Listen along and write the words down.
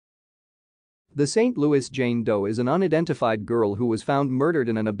The St. Louis Jane Doe is an unidentified girl who was found murdered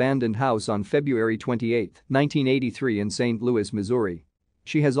in an abandoned house on February 28, 1983 in St. Louis, Missouri.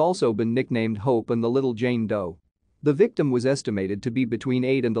 She has also been nicknamed Hope and the Little Jane Doe. The victim was estimated to be between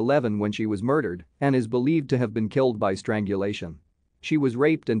 8 and 11 when she was murdered and is believed to have been killed by strangulation. She was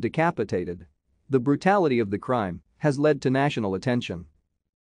raped and decapitated. The brutality of the crime has led to national attention.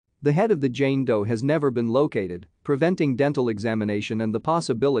 The head of the Jane Doe has never been located, preventing dental examination and the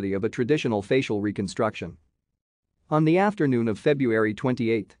possibility of a traditional facial reconstruction. On the afternoon of February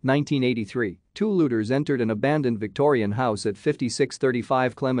 28, 1983, two looters entered an abandoned Victorian house at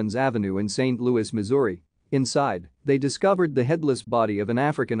 5635 Clemens Avenue in St. Louis, Missouri. Inside, they discovered the headless body of an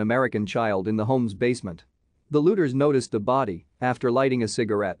African-American child in the home's basement. The looters noticed the body after lighting a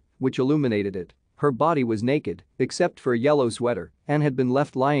cigarette, which illuminated it. Her body was naked, except for a yellow sweater, and had been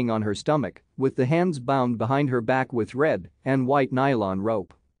left lying on her stomach, with the hands bound behind her back with red and white nylon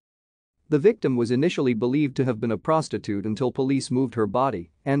rope. The victim was initially believed to have been a prostitute until police moved her body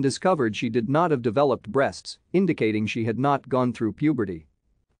and discovered she did not have developed breasts, indicating she had not gone through puberty.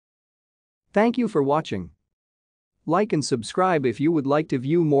 Thank you for watching. Like and subscribe if you would like to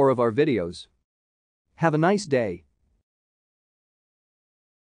view more of our videos. Have a nice day.